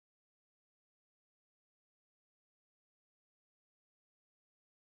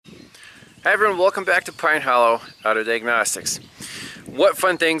Hi everyone, welcome back to Pine Hollow Auto Diagnostics. What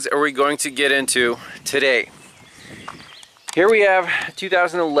fun things are we going to get into today? Here we have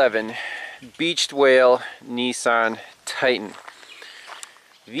 2011 Beached Whale Nissan Titan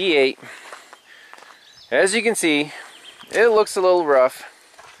V8. As you can see, it looks a little rough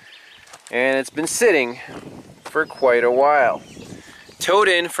and it's been sitting for quite a while. Towed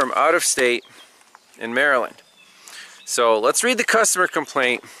in from out of state in Maryland. So let's read the customer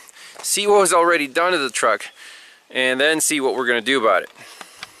complaint, see what was already done to the truck, and then see what we're going to do about it.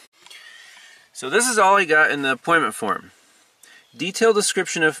 So this is all I got in the appointment form. Detailed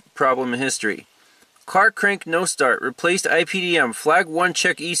description of problem and history. Car crank no start. Replaced IPDM. Flag 1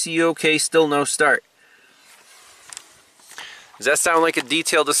 check ECU OK. Still no start. Does that sound like a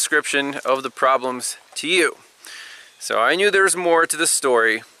detailed description of the problems to you? So I knew there was more to the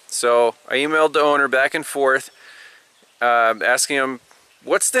story. So I emailed the owner back and forth asking him,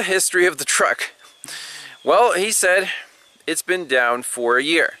 what's the history of the truck? Well, he said it's been down for a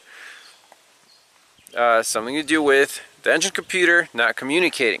year. Something to do with the engine computer not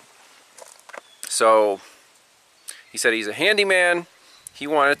communicating. So he said he's a handyman. He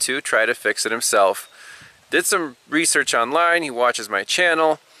wanted to try to fix it himself. Did some research online. He watches my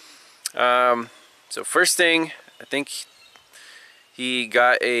channel. So first thing, I think he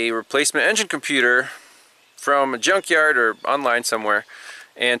got a replacement engine computer from a junkyard or online somewhere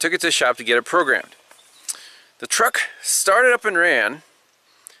and took it to the shop to get it programmed. The truck started up and ran,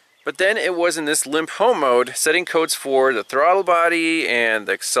 but then it was in this limp home mode, setting codes for the throttle body and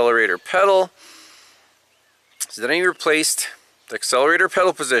the accelerator pedal. So then he replaced the accelerator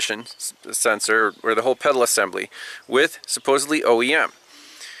pedal position sensor, or the whole pedal assembly, with supposedly OEM.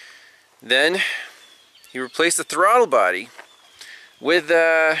 Then he replaced the throttle body with,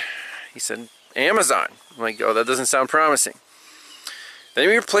 he said, Amazon. I'm like, oh, that doesn't sound promising. Then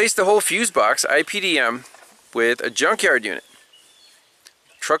we replaced the whole fuse box, IPDM, with a junkyard unit.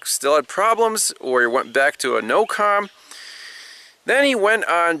 Truck still had problems, or he went back to a NO-COMM. Then he went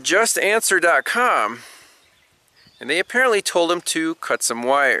on justanswer.com, and they apparently told him to cut some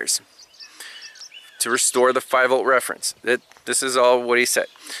wires to restore the 5-volt reference. This is all what he said.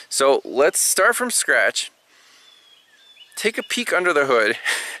 So let's start from scratch, take a peek under the hood,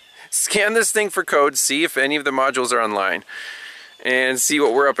 scan this thing for codes, see if any of the modules are online, and see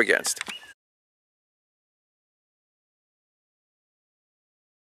what we're up against.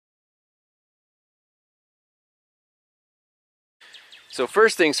 So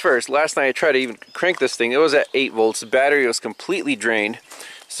first things first, last night I tried to even crank this thing. It was at 8 volts. The battery was completely drained.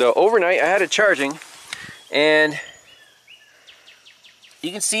 So overnight I had it charging, and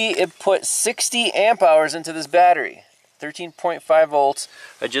you can see it put 60 amp hours into this battery. 13.5 volts.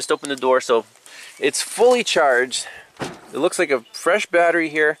 I just opened the door, so it's fully charged. It looks like a fresh battery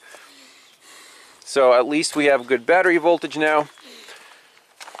here. So at least we have good battery voltage now.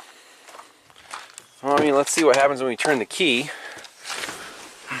 Well, I mean, let's see what happens when we turn the key.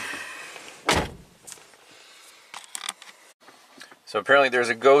 So apparently there's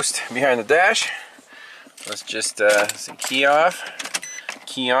a ghost behind the dash. Let's just say key off,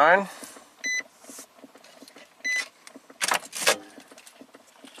 key on.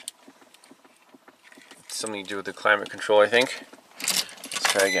 Something to do with the climate control, I think. Let's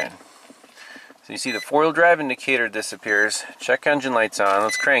try again. So you see the 4-wheel drive indicator disappears. Check engine lights on.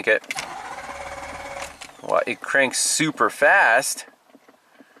 Let's crank it. Well, it cranks super fast.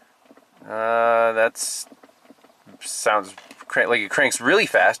 That sounds like it cranks really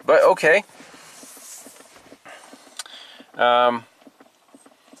fast, but okay.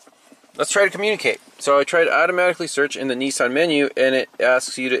 Let's try to communicate. So I tried to automatically search in the Nissan menu, and it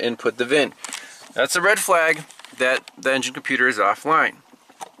asks you to input the VIN. That's a red flag that the engine computer is offline.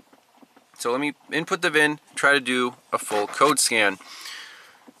 So let me input the VIN, try to do a full code scan.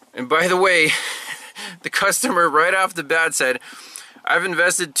 And by the way, the customer right off the bat said, I've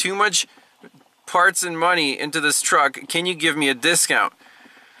invested too much parts and money into this truck. Can you give me a discount?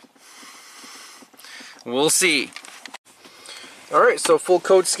 We'll see. Alright, so full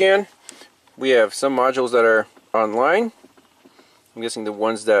code scan. We have some modules that are online. I'm guessing the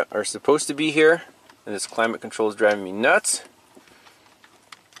ones that are supposed to be here. And this climate control is driving me nuts.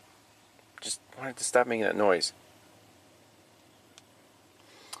 Just wanted to stop making that noise.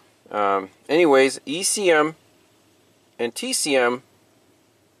 Anyways, ECM and TCM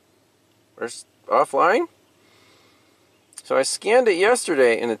are offline. So I scanned it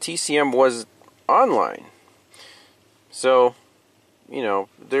yesterday and the TCM was online. So, you know,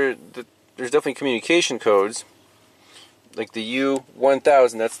 there's definitely communication codes. Like the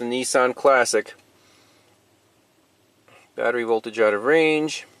U1000, that's the Nissan Classic. Battery voltage out of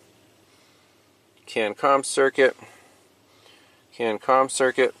range. CAN-COMM circuit, CAN-COMM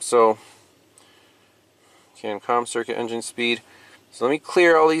circuit, so CAN-COMM circuit, engine speed. So let me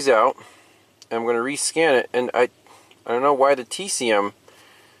clear all these out. I'm going to rescan it, and I don't know why the TCM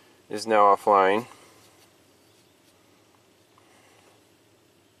is now offline.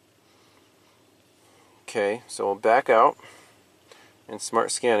 Okay, so we'll back out and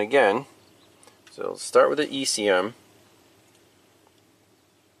smart scan again. So we'll start with the ECM.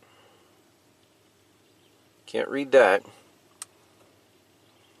 Can't read that.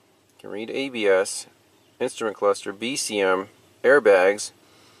 Can read ABS, instrument cluster, BCM, airbags.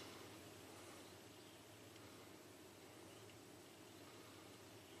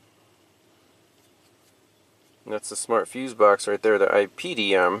 And that's the smart fuse box right there, the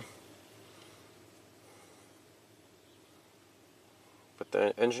IPDM. But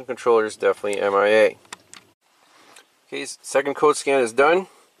the engine controller is definitely MIA. Okay, second code scan is done.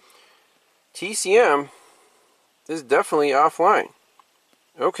 TCM is definitely offline.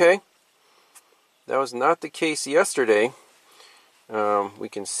 Okay, that was not the case yesterday. We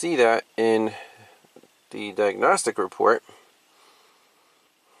can see that in the diagnostic report.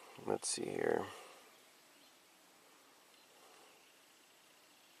 Let's see here.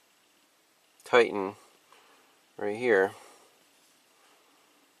 Titan right here.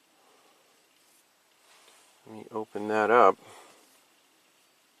 Let me open that up.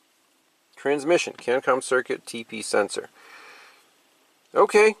 Transmission, CAN-COMM circuit, TP sensor.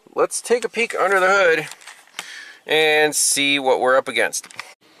 Okay, let's take a peek under the hood and see what we're up against.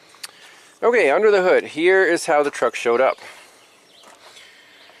 Okay, under the hood, here is how the truck showed up.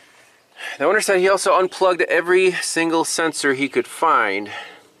 The owner said he also unplugged every single sensor he could find.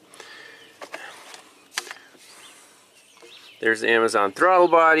 There's the Amazon throttle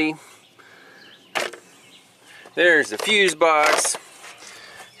body. There's the fuse box.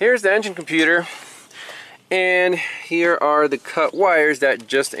 Here's the engine computer. And here are the cut wires that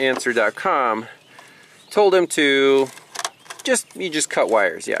JustAnswer.com told him to you just cut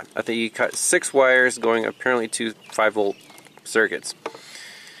wires. Yeah, I think he cut 6 wires going apparently to 5-volt circuits.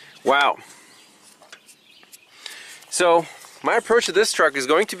 Wow. So my approach to this truck is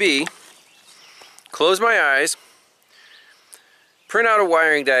going to be close my eyes, print out a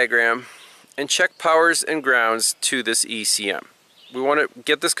wiring diagram, and check powers and grounds to this ECM. We want to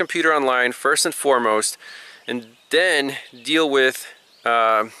get this computer online first and foremost, and then deal with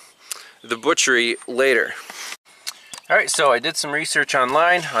the butchery later. Alright, so I did some research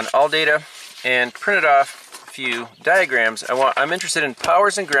online on ALLDATA and printed off a few diagrams. I'm interested in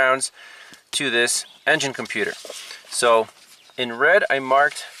powers and grounds to this engine computer. So in red I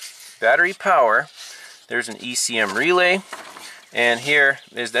marked battery power. There's an ECM relay, and here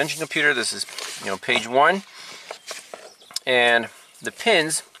is the engine computer. This is page 1, and the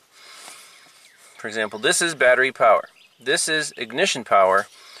pins, for example, this is battery power, this is ignition power.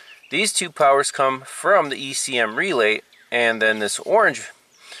 These two powers come from the ECM relay, and then this orange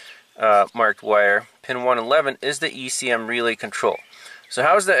marked wire, pin 111, is the ECM relay control. So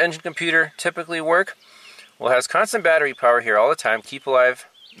how does the engine computer typically work? Well, it has constant battery power here all the time, keep alive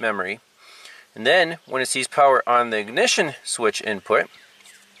memory. And then when it sees power on the ignition switch input,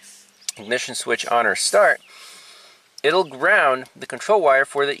 ignition switch on or start, it'll ground the control wire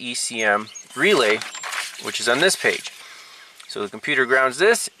for the ECM relay, which is on this page. So the computer grounds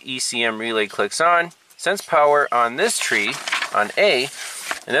this, ECM relay clicks on, sends power on this tree, on A,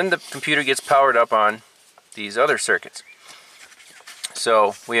 and then the computer gets powered up on these other circuits.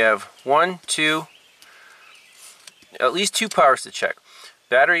 So we have at least two powers to check.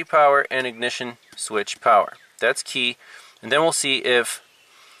 Battery power and ignition switch power. That's key. And then we'll see if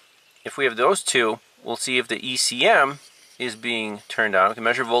we have those two, we'll see if the ECM is being turned on. We can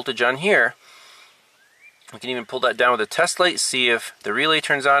measure voltage on here. We can even pull that down with a test light, see if the relay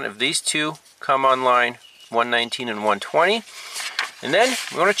turns on, if these two come online, 119 and 120. And then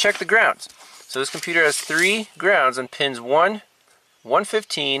we want to check the grounds. So this computer has 3 grounds on pins 1,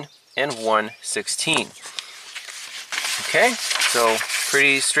 115, and 116. Okay, so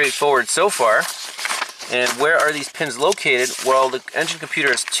pretty straightforward so far. And where are these pins located? Well, the engine computer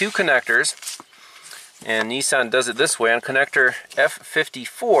has 2 connectors, and Nissan does it this way. On connector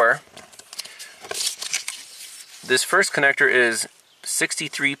F54, this first connector is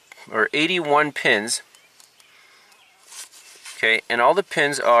 63 or 81 pins. Okay, and all the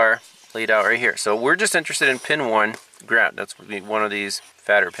pins are laid out right here. So we're just interested in pin 1, ground. That's one of these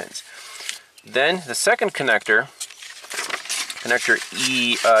fatter pins. Then the second connector, connector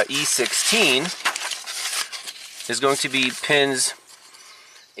E16, is going to be pins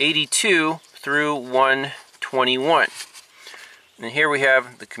 82 through 121. And here we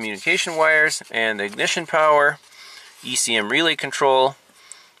have the communication wires and the ignition power, ECM relay control,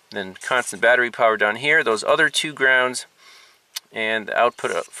 then constant battery power down here, those other two grounds, and the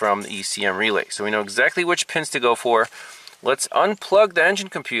output from the ECM relay. So we know exactly which pins to go for. Let's unplug the engine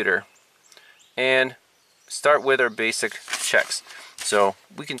computer and start with our basic checks. So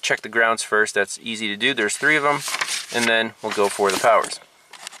we can check the grounds first. That's easy to do. There's 3 of them, and then we'll go for the powers.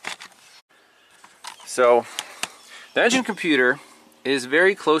 So the engine computer is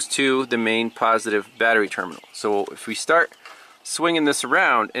very close to the main positive battery terminal. So if we start swinging this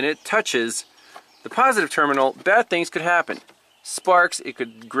around and it touches the positive terminal, bad things could happen. Sparks, it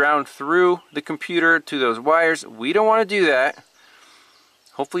could ground through the computer to those wires. We don't want to do that.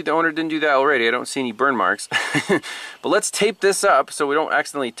 Hopefully the owner didn't do that already. I don't see any burn marks. But let's tape this up so we don't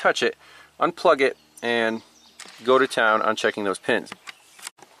accidentally touch it, unplug it, and go to town on checking those pins.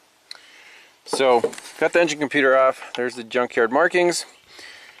 So, got the engine computer off. There's the junkyard markings.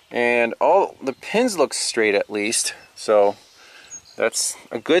 And all the pins look straight at least. So, that's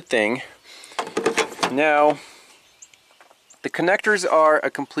a good thing. Now, the connectors are a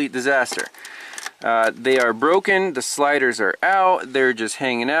complete disaster. They are broken, the sliders are out, they're just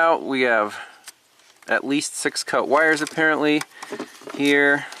hanging out. We have at least 6 cut wires apparently,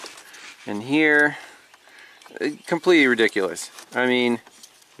 here and here. Completely ridiculous. I mean,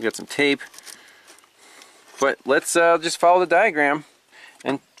 we got some tape. But let's just follow the diagram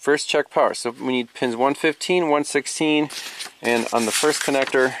and first check power. So we need pins 115, 116, and on the first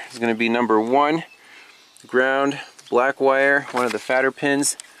connector is going to be number 1, ground, black wire, one of the fatter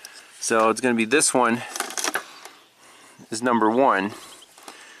pins. So it's going to be this one is number 1. And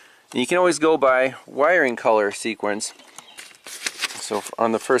you can always go by wiring color sequence. So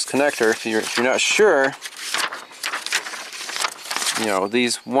on the first connector, if you're not sure, you know,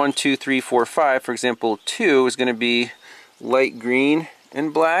 these 1, 2, 3, 4, 5, for example, 2 is going to be light green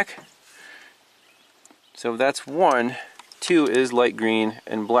and black. So that's 1. 2 is light green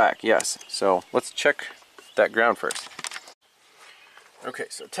and black, yes. So let's check that ground first. Okay,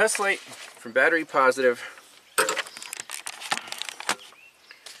 so test light from battery positive.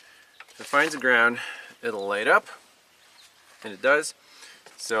 If it finds the ground, it'll light up, and it does.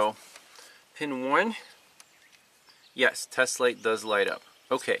 So pin 1, yes, test light does light up.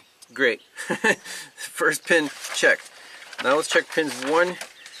 Okay, great. First pin check. Now let's check pins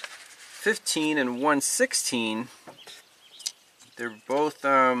 115 and 116. They're both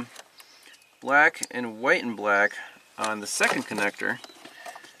black and white and black on the second connector.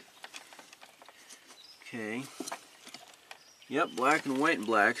 Okay. Yep, black and white and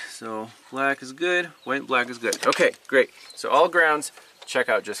black. So black is good, white and black is good. Okay, great. So all grounds check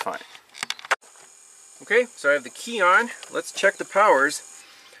out just fine. Okay, so I have the key on. Let's check the powers.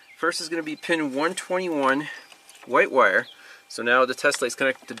 First is going to be pin 121, white wire. So now the test light's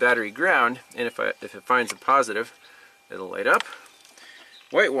connected to battery ground, and if it finds a positive, it'll light up.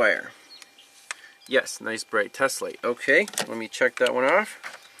 White wire. Yes, nice bright test light. Okay, let me check that one off.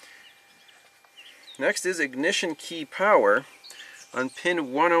 Next is ignition key power on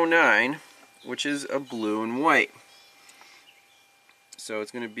pin 109, which is a blue and white. So it's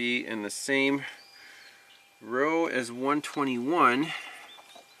going to be in the same row as 121.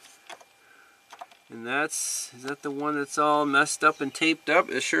 And is that the one that's all messed up and taped up?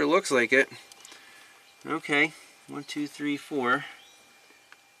 It sure looks like it. Okay, 1, 2, 3, 4.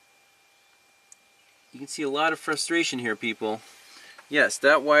 You can see a lot of frustration here, people. Yes,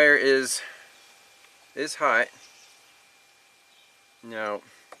 that wire is hot. Now,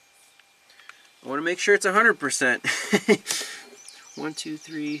 I want to make sure it's 100%. 1, 2,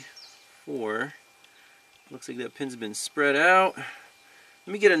 3, 4. Looks like that pin's been spread out.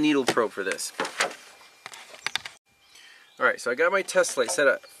 Let me get a needle probe for this. Alright, so I got my test light set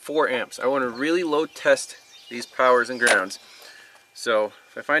at 4 amps. I want to really load test these powers and grounds. So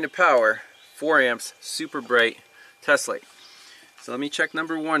if I find a power, 4 amps, super bright test light. So let me check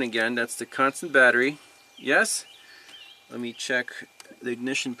number 1 again. That's the constant battery. Yes. Let me check the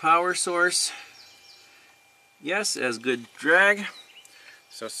ignition power source. Yes, as good drag.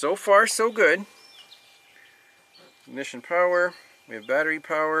 So far so good. Ignition power. We have battery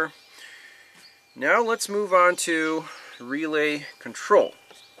power. Now let's move on to relay control.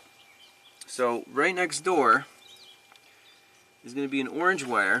 So right next door is going to be an orange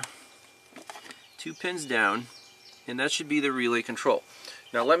wire, 2 pins down, and that should be the relay control.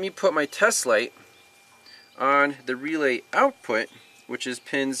 Now let me put my test light on the relay output, which is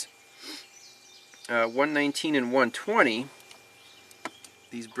pins 119 and 120,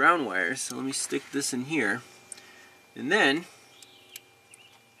 these brown wires. So let me stick this in here, and then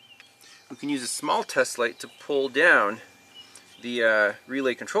we can use a small test light to pull down the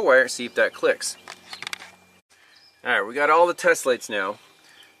relay control wire, see if that clicks. Alright, we got all the test lights now.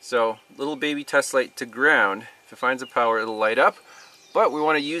 So, little baby test light to ground. If it finds the power, it'll light up. But we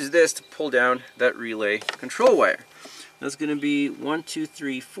want to use this to pull down that relay control wire. That's going to be 1, 2,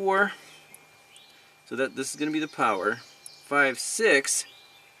 3, 4. So this is going to be the power. 5, 6.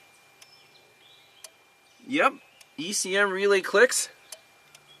 Yep, ECM relay clicks.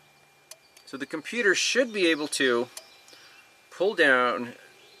 So the computer should be able to pull down,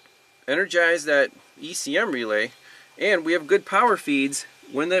 energize that ECM relay, and we have good power feeds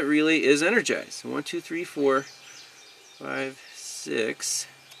when that relay is energized. So 1, 2, 3, 4, 5, 6.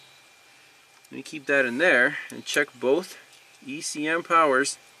 Let me keep that in there and check both ECM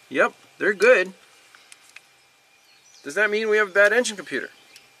powers. Yep, they're good. Does that mean we have a bad engine computer?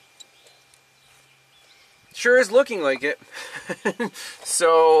 Sure is looking like it.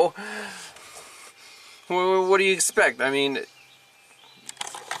 So, what do you expect? I mean,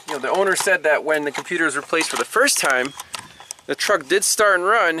 you know, the owner said that when the computer was replaced for the first time, the truck did start and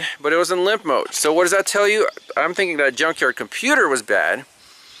run, but it was in limp mode. So what does that tell you? I'm thinking that junkyard computer was bad.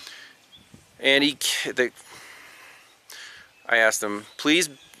 And I asked him, please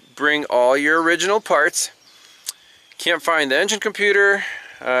bring all your original parts. Can't find the engine computer.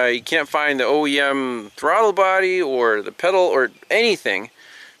 You can't find the OEM throttle body or the pedal or anything.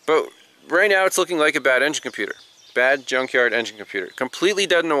 But right now it's looking like a bad engine computer. Bad junkyard engine computer. Completely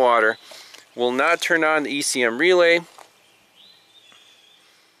dead in the water. Will not turn on the ECM relay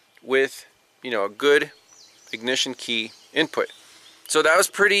with, you know, a good ignition key input. So that was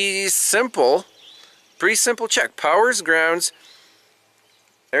pretty simple. Pretty simple check. Powers, grounds,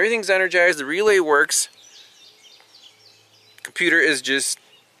 everything's energized, the relay works. Computer is just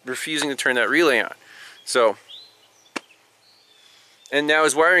refusing to turn that relay on. So, and now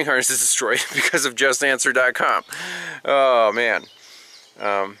his wiring harness is destroyed because of justanswer.com. Oh man.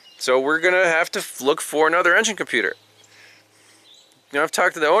 So we're gonna have to look for another engine computer. You know, I've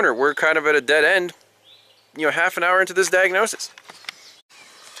talked to the owner. We're kind of at a dead end, you know, half an hour into this diagnosis.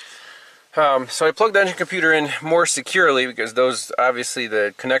 So I plugged the engine computer in more securely because those, obviously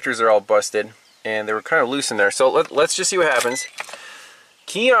the connectors are all busted and they were kind of loose in there. So let's just see what happens.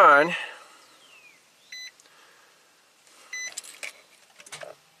 Key on.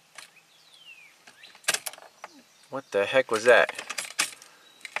 What the heck was that?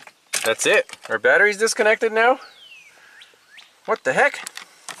 That's it. Our battery's disconnected now? What the heck?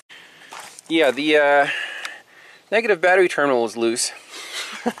 Yeah, the negative battery terminal is loose.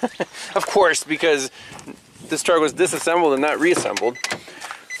 Of course, because this truck was disassembled and not reassembled.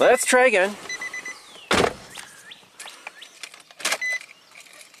 Let's try again.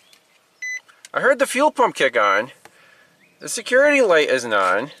 I heard the fuel pump kick on. The security light isn't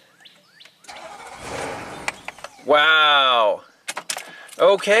on. Wow.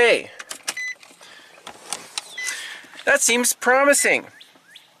 Okay. That seems promising.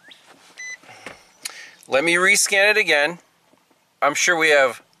 Let me rescan it again. I'm sure we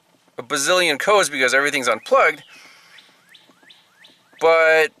have a bazillion codes because everything's unplugged.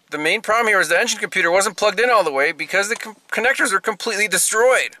 But the main problem here is the engine computer wasn't plugged in all the way because the connectors are completely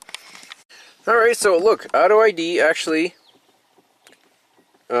destroyed. Alright, so look, Auto ID actually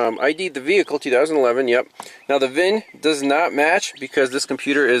ID'd the vehicle, 2011, yep. Now the VIN does not match because this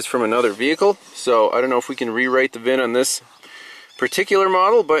computer is from another vehicle. So I don't know if we can rewrite the VIN on this particular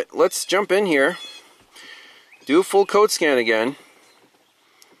model, but let's jump in here. Do a full code scan again.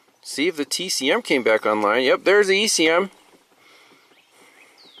 See if the TCM came back online. Yep, there's the ECM.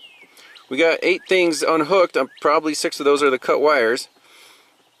 We got 8 things unhooked. Probably 6 of those are the cut wires.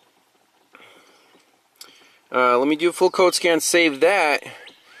 Let me do a full code scan, save that.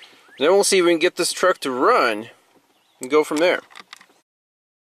 Then we'll see if we can get this truck to run and go from there.